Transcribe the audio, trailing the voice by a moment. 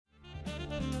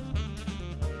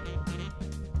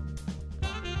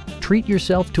treat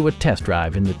yourself to a test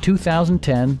drive in the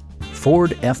 2010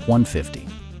 Ford F-150.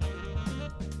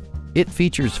 It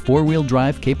features four-wheel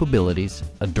drive capabilities,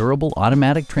 a durable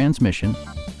automatic transmission,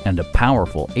 and a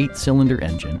powerful 8-cylinder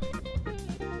engine.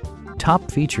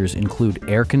 Top features include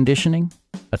air conditioning,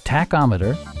 a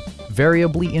tachometer,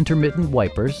 variably intermittent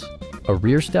wipers, a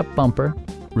rear step bumper,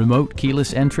 remote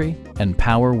keyless entry, and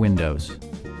power windows.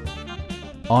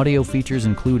 Audio features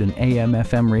include an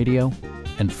AM/FM radio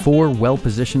and 4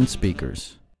 well-positioned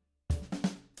speakers.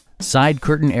 Side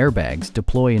curtain airbags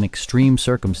deploy in extreme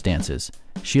circumstances,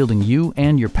 shielding you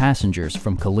and your passengers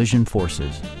from collision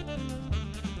forces.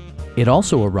 It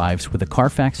also arrives with a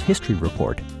Carfax history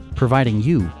report, providing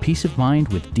you peace of mind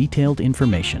with detailed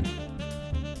information.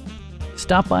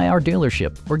 Stop by our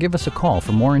dealership or give us a call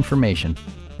for more information.